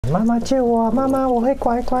妈妈借我，妈妈我会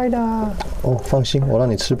乖乖的。哦，放心，我让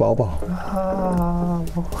你吃饱饱。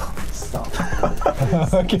Stop.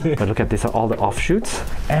 Okay. But look at this, all the offshoots.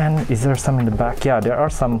 And is there some in the back? Yeah, there are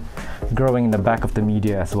some growing in the back of the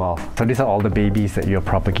media as well. So these are all the babies that you're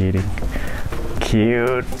propagating.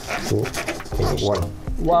 Cute.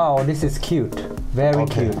 Wow, this is cute. Very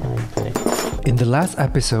cute. In the last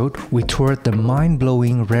episode, we toured the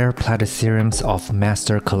mind-blowing rare platyceriums of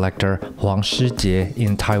master collector Huang Shi Jie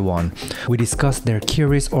in Taiwan. We discussed their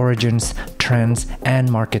curious origins, trends,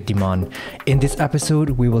 and market demand. In this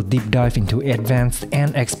episode, we will deep dive into advanced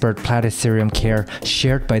and expert platycerium care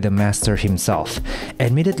shared by the master himself.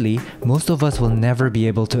 Admittedly, most of us will never be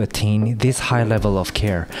able to attain this high level of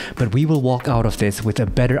care, but we will walk out of this with a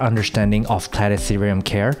better understanding of platycerium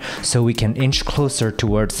care so we can inch closer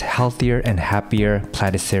towards healthier and happier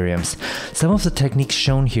platyceriums. Some of the techniques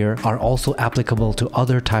shown here are also applicable to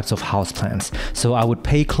other types of houseplants, so I would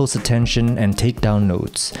pay close attention and take down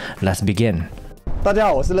notes. Let's begin. 大家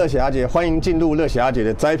好，我是热血阿杰，欢迎进入热血阿杰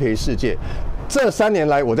的栽培世界。这3年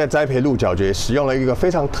来，我在栽培鹿角蕨使用了一个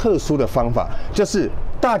非常特殊的方法，就是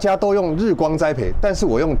大家都用日光栽培，但是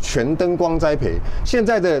我用全灯光栽培。现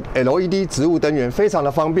在的 LED 植物灯源非常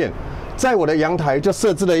的方便。 在我的阳台就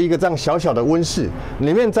设置了一个这样小小的温室，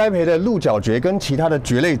里面栽培的鹿角蕨跟其他的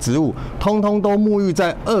蕨类植物，通通都沐浴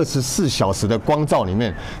在24小时的光照里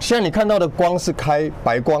面。现在你看到的光是开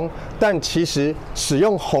白光，但其实使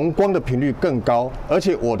用红光的频率更高，而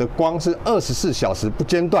且我的光是24小时不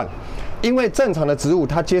间断。 因为正常的植物，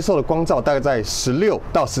它接受的光照大概在16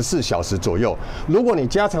到14小时左右。如果你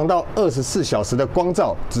加长到24小时的光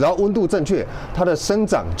照，只要温度正确，它的生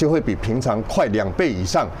长就会比平常快2倍以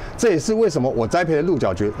上。这也是为什么我栽培的鹿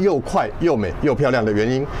角蕨又快又美又漂亮的原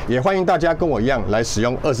因。也欢迎大家跟我一样来使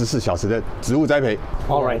用24小时的植物栽培。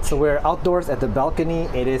All right, so we're outdoors at the balcony.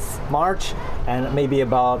 It is March and maybe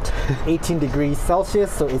about 18 degrees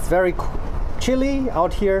Celsius, so it's very chilly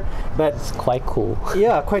out here, but it's quite cool.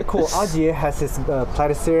 Yeah, quite cool. Ajie has his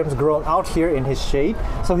platyceriums grown out here in his shade.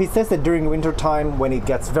 So he says that during winter time, when it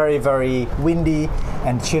gets very, very windy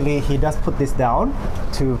and chilly, he does put this down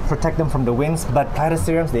to protect them from the winds. But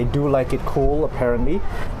platyceriums, they do like it cool, apparently.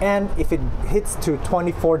 And if it hits to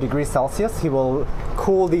 24 degrees Celsius, he will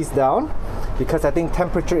cool these down, because I think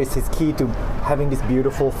temperature is his key to having this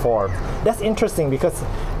beautiful form. That's interesting because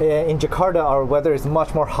in Jakarta, our weather is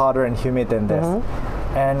much more hotter and humid than this.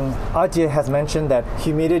 And Ajie has mentioned that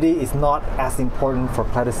humidity is not as important for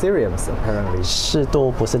platyceriums, apparently. 湿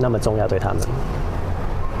度不是那么重要对他们。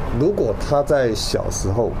如果它在小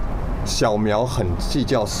时候，小苗很计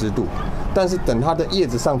较湿度，但是等它的叶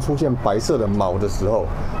子上出现白色的毛的时候，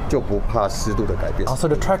就不怕湿度的改变。So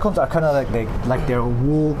the trichomes are kind of like their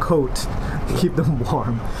wool coat to keep them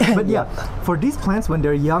warm. But yeah, for these plants when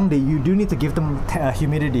they're young, you do need to give them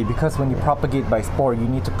humidity, because when you propagate by spore, you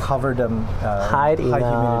need to cover them. Hide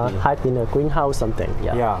in a greenhouse something.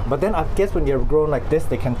 Yeah. Yeah, but then I guess when they're grown like this,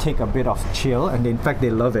 they can take a bit of chill, and in fact they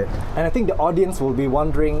love it. And I think the audience will be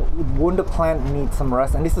wondering, wouldn't the plant need some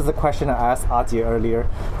rest? And this is the question I asked Ajie earlier.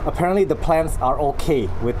 Apparently the plants are okay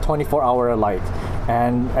with 24-hour light.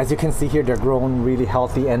 And as you can see here, they're grown really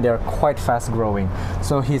healthy and they're quite fast growing.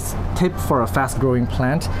 So his tip for a fast growing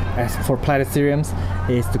plant, as for platyceriums,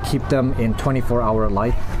 is to keep them in 24-hour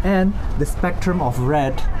light. And the spectrum of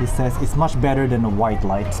red, he says, is much better than the white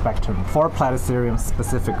light spectrum for platyceriums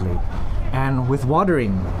specifically. And with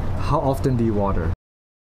watering, how often do you water?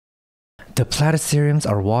 The platyceriums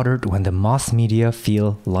are watered when the moss media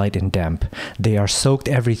feel light and damp. They are soaked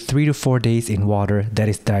every 3 to 4 days in water that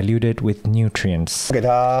is diluted with nutrients. 给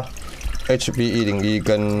它 HB101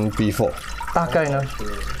 跟 B4。大概呢？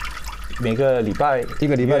每个礼拜一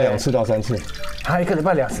个礼拜2次到3次。一个礼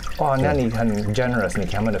拜2次。哇，那你很 generous， 你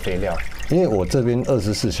给他们的肥料。因为我这边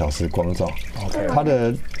24小时光照，它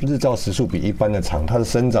的日照时数比一般的长，它的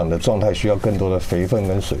生长的状态需要更多的肥分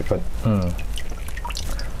跟水分。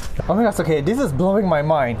Oh my gosh, okay, this is blowing my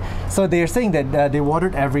mind. So they're saying that they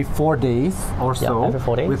watered every 4 days or so. Yeah, every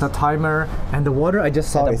 4 days. With a timer, and the water I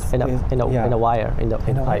just saw is in a wire, in the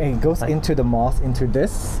pipe. It goes into the moss, into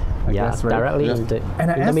this. I guess, right? Directly in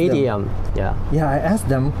the medium. Yeah, I asked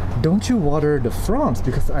them, don't you water the fronds?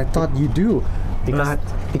 Because I thought you do.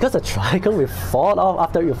 Because the trichome will fall off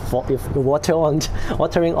after you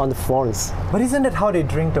watering on the fronds. But isn't that how they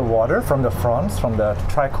drink the water from the fronds, from the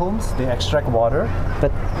trichomes? They extract water.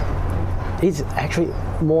 But it's actually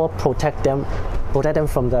more protect them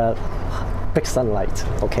from the big sunlight.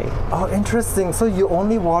 Okay. Oh, interesting. So you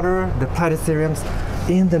only water the platyceriums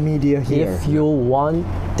in the media here. If you want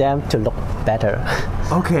them to look better.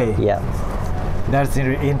 Okay. Yeah. That's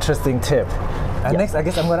an interesting tip. And next, I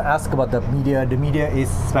guess I'm going to ask about the media. The media is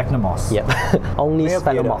sphagnum moss. Yep. Only Male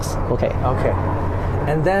sphagnum feeder. moss. Okay. Okay.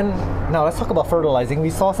 And then, now let's talk about fertilizing. We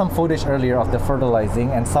saw some footage earlier of the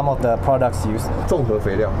fertilizing and some of the products used. 综合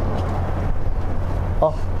肥料。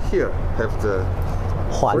 Oh, Here have the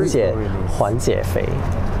缓解 release 缓解肥。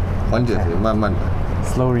缓解肥，慢慢的，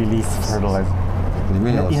 Slow release fertilizer. 里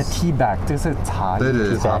面有 In a tea bag，这是茶。对对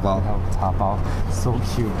对 tea 茶 bag，包然后茶包 ，so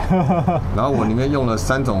cute 。然后我里面用了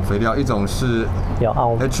3种肥料，一种是有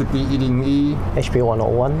澳 HB 101， HB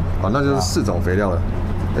 101。好，那就是4种肥料了。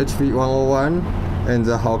HB 101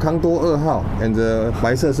 ，and 好康多2号，and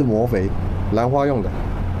白色是磨肥，兰花用的。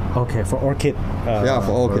Okay, for orchid. Yeah,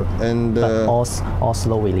 for orchid and all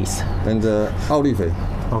slow release。 and 奥利肥，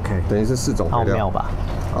 Okay. 等于是4种奥肥料。妙吧？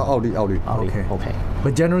奥利。奥利 Okay. OK。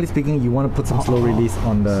 But generally speaking, you want to put some slow release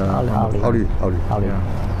on the. 奥利。奥利。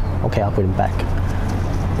 Okay, I'll put him back.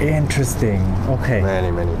 Interesting. Okay.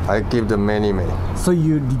 Many. I give them many. So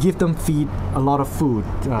you give them feed a lot of food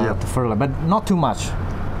Yeah. to fertilize, but not too much.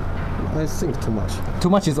 I think too much. Too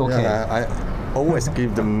much is okay. Yeah, I always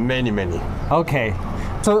give them many. Okay.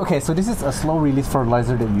 So this is a slow release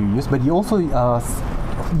fertilizer that you use, but you also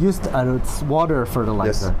used water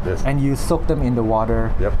fertilizer. Yes. And you soak them in the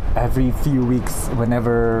water Yep. every few weeks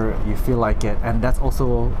whenever you feel like it, and that's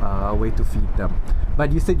also a way to feed them.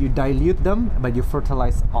 But you said you dilute them, but you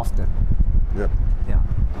fertilize often. Yep. Yeah.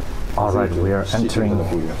 All right, we are entering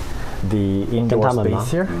the indoor 跟他们吗？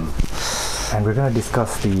 space here. And we're going to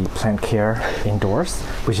discuss the plant care indoors,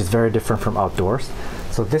 which is very different from outdoors.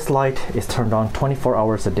 So this light is turned on 24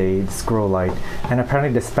 hours a day, this grow light, and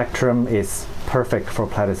apparently the spectrum is perfect for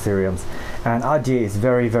platyceriums. And Ajie is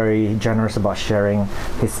very, very generous about sharing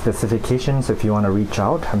his specifications. If you want to reach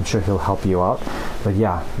out, I'm sure he'll help you out. But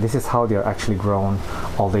yeah, this is how they're actually grown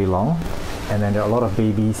all day long. And then there are a lot of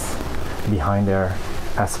babies behind there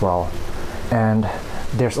as well. And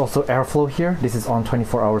there's also airflow here. This is on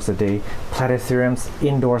 24 hours a day. Platyceriums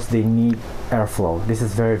indoors, they need airflow. This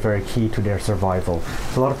is very, very key to their survival.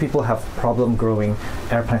 So a lot of people have problem growing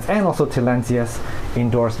air plants and also tillandsias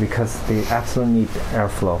indoors because they absolutely need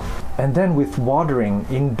airflow. And then with watering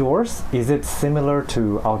indoors, is it similar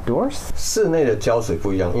to outdoors? 室内的浇水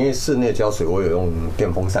不一样，因为室内浇水我有用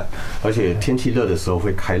电风扇，而且天气热的时候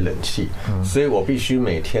会开冷气，所以我必须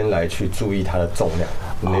每天来去注意它的重量。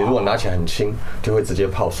你如果拿起来很轻，就会直接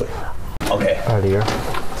泡水。OK， Earlier.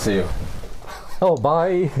 see you. Oh,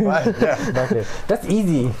 bye. Bye. Yeah. Okay. That's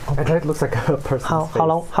easy. It looks like a person's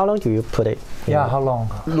How long do you put it? Yeah, how long?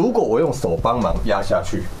 如果我用手帮忙压下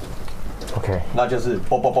去， Okay. 那就是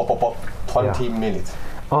啵20 minutes。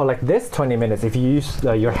 Oh, like this 20 minutes if you use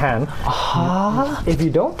your hand. If you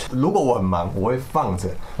don't, 如果我很忙，我会放着，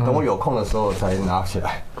等我有空的时候才拿起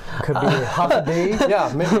来。 could be half a day. Yeah,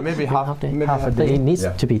 maybe half Half a But day. it needs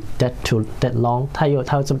Yeah. to be that long.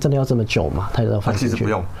 它真的要这么久吗？它要放进去？其实不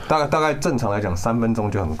用，大概正常来讲3分钟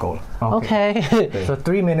就很够了。 Okay. So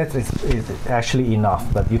 3 minutes is actually enough,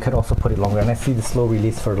 but you could also put it longer. And I see the slow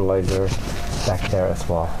release fertilizer back there as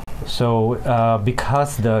well. So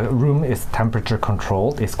because the room is temperature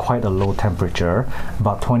controlled, it's quite a low temperature,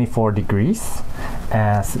 about 24 degrees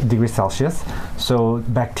Celsius. So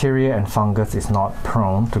bacteria and fungus is not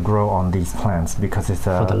prone to grow on these plants because it's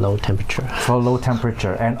For the low temperature. for low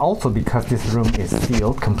temperature, and also because this room is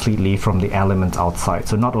sealed completely from the elements outside,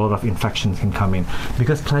 so not a lot of infections can come in.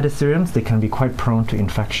 Because platyceriums, they can be quite prone to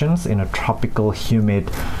infections in a tropical,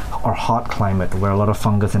 humid or hot climate where a lot of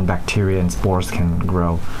fungus and bacteria and spores can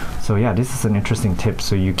grow. So yeah, this is an interesting tip.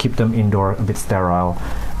 So you keep them indoor, a bit sterile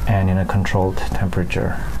and in a controlled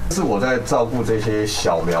temperature. 是我在照顾这些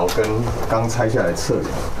小苗跟刚拆下来测量，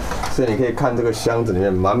所以你可以看这个箱子里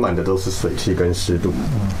面满满的都是水汽跟湿度。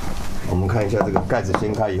我们看一下这个盖子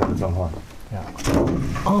掀开以后的状况。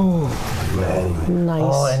 Oh, Nice.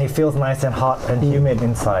 oh, and it feels nice and hot and humid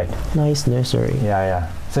inside. Nice nursery. Yeah.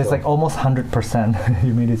 So it's like almost 100%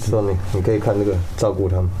 humidity. 所以你可以看这个照顾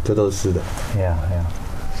它们，这都是湿的。 Yeah.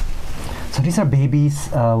 So these are babies,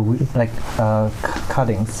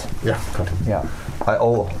 cuttings. Yeah, cutting. Yeah. I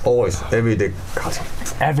always everyday cutting.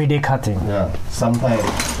 Everyday cutting. Yeah, sometimes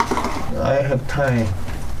I have time.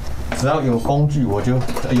 只要有工具，我就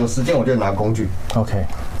有时间我就拿工具， Okay.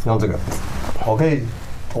 用这个。我可以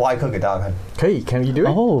挖一颗给大家看。 Okay, can you do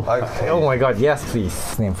it? Oh. Oh my God! Yes, please.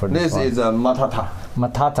 Name for this This one. is a matata.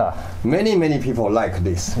 Matata. Many people like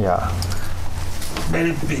this. Yeah.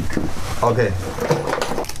 Very big. Okay.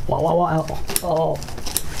 Wow. Oh.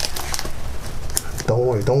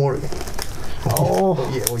 Don't worry. Oh.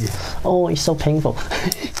 Yeah. Oh, it's so painful.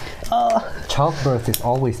 Childbirth is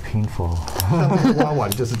always painful. 挖完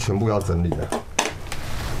就是全部要整理了。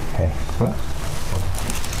 Okay.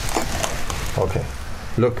 Okay.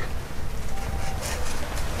 Look.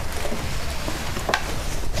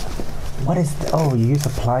 What is? Oh, you use a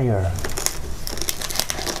plier.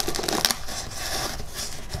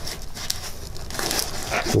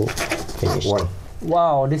 Two. Finished. One.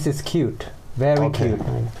 Wow, this is cute. Very Okay. cute.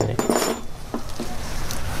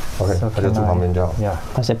 OK， So 它就 can 住 I- 旁边就好。 Yeah.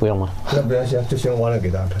 那些不用吗？那不要先，就先挖了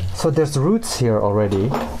给大家看。 So there's roots here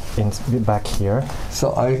already in back here. So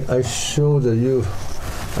I show the you,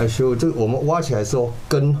 I show 这个我们挖起来的时候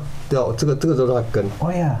根掉，这个都是它的根，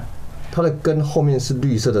 Oh yeah. 它的根后面是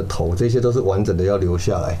绿色的头，这些都是完整的要留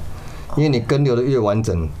下来，因为你根留的越完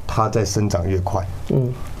整，它在生长越快。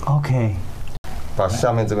Okay. 把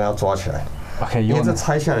下面这边要抓起来。 Okay, 因 you 为这 wanna-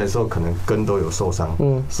 拆下来的时候，可能根都有受伤，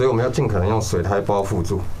所以我们要尽可能用水苔包覆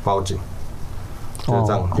住、包紧，就是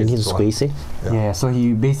这样 Oh, you 一 need 直 to 抓。 squeeze it. Yeah, so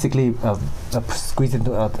you basically squeeze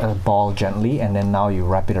into a ball gently, and then now you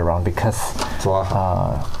wrap it around because, 抓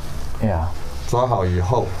好， yeah. 抓好以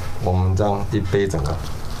后，我们这样一杯整个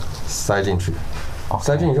塞进去。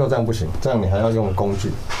塞进去后这样不行，这样你还要用工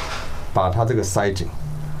具把它这个塞紧。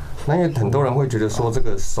那因为很多人会觉得说，这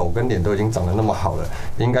个手跟脸都已经长得那么好了，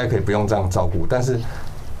应该可以不用这样照顾，但是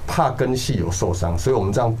怕根系有受伤，所以我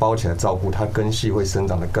们这样包起来照顾，它根系会生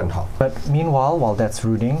长得更好。 But meanwhile, while that's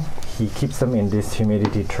rooting, he keeps them in this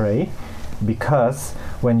humidity tray because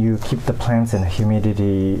when you keep the plants in a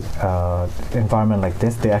humidity environment like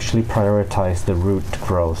this, they actually prioritize the root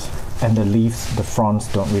growth. And the leaves, the fronds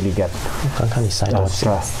don't really get 看看你塞多少。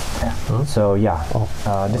 stressed. So yeah,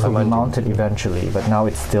 this will be mounted eventually, but now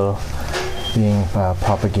it's still being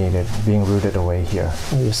propagated, being rooted away here.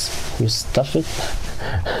 You stuff it.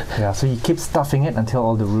 Yeah, so you keep stuffing it until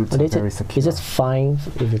all the roots But are is very it secure. is it fine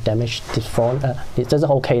if you damage the frond？这是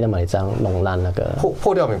OK 的嘛？你这样弄烂那个？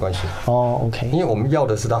破掉没关系，哦，OK。因为我们要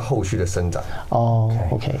的是它后续的生长。哦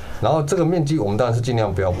，OK。然后这个面积我们当然是尽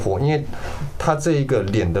量不要破，因为它这一个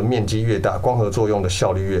脸的面积越大，光合作用的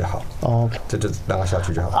效率越好。OK。这就让它下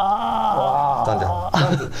去就好了。这样就好。这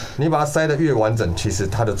样子你把它塞得越完整，其实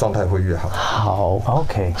它的状态会越好。好。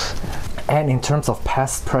 Okay. And in terms of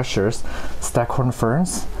pest pressures, staghorn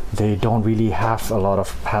ferns, they don't really have a lot of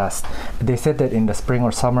pests. They said that in the spring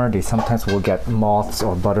or summer, they sometimes will get moths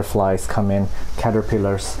or butterflies come in,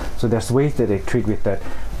 caterpillars. So there's ways that they treat with that.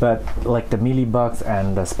 But like the mealybugs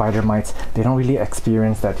and the spider mites, they don't really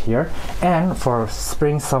experience that here. And for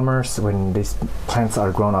spring, summers, when these plants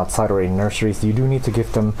are grown outside or in nurseries, you do need to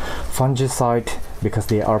give them fungicide because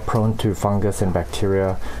they are prone to fungus and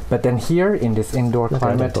bacteria. But then here in this indoor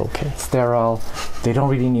climate, okay. sterile, they don't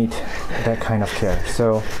really need that kind of care.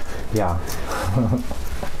 So yeah.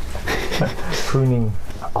 Pruning.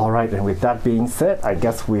 All right, and with that being said, I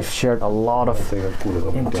guess we've shared a lot of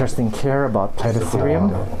interesting care about Platycerium.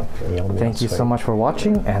 Thank you so much for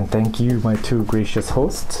watching, and thank you, my two gracious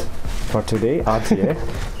hosts for today, Jie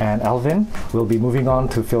and Alvin. We'll be moving on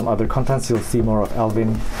to film other contents. You'll see more of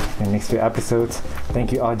Alvin in the next few episodes.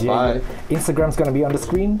 Thank you, Jie. Bye. Instagram's gonna be on the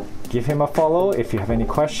screen. Give him a follow if you have any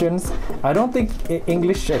questions. I don't think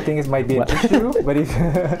English, I think it might be an issue, but if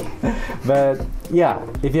but yeah,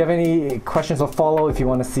 if you have any questions or follow, if you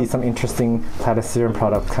want to see some interesting Platycerium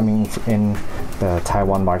product coming in the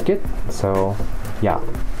Taiwan market. So yeah,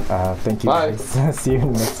 thank you Bye. guys. See you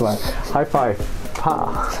in the next one. High five.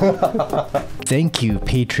 Thank you,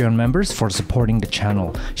 Patreon members, for supporting the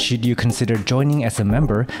channel. Should you consider joining as a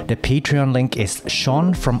member, the Patreon link is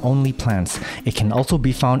Sean from Only Plants. It can also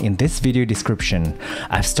be found in this video description.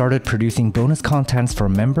 I've started producing bonus contents for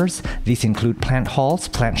members. These include plant hauls,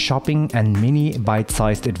 plant shopping, and mini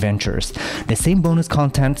bite-sized adventures. The same bonus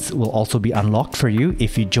contents will also be unlocked for you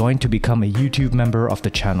if you join to become a YouTube member of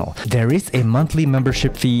the channel. There is a monthly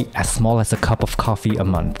membership fee as small as a cup of coffee a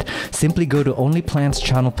month. Simply go to Only Plants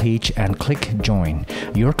channel page and click join.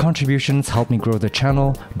 Your contributions help me grow the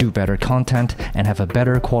channel, do better content, and have a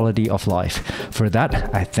better quality of life. For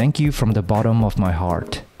that, I thank you from the bottom of my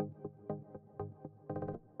heart.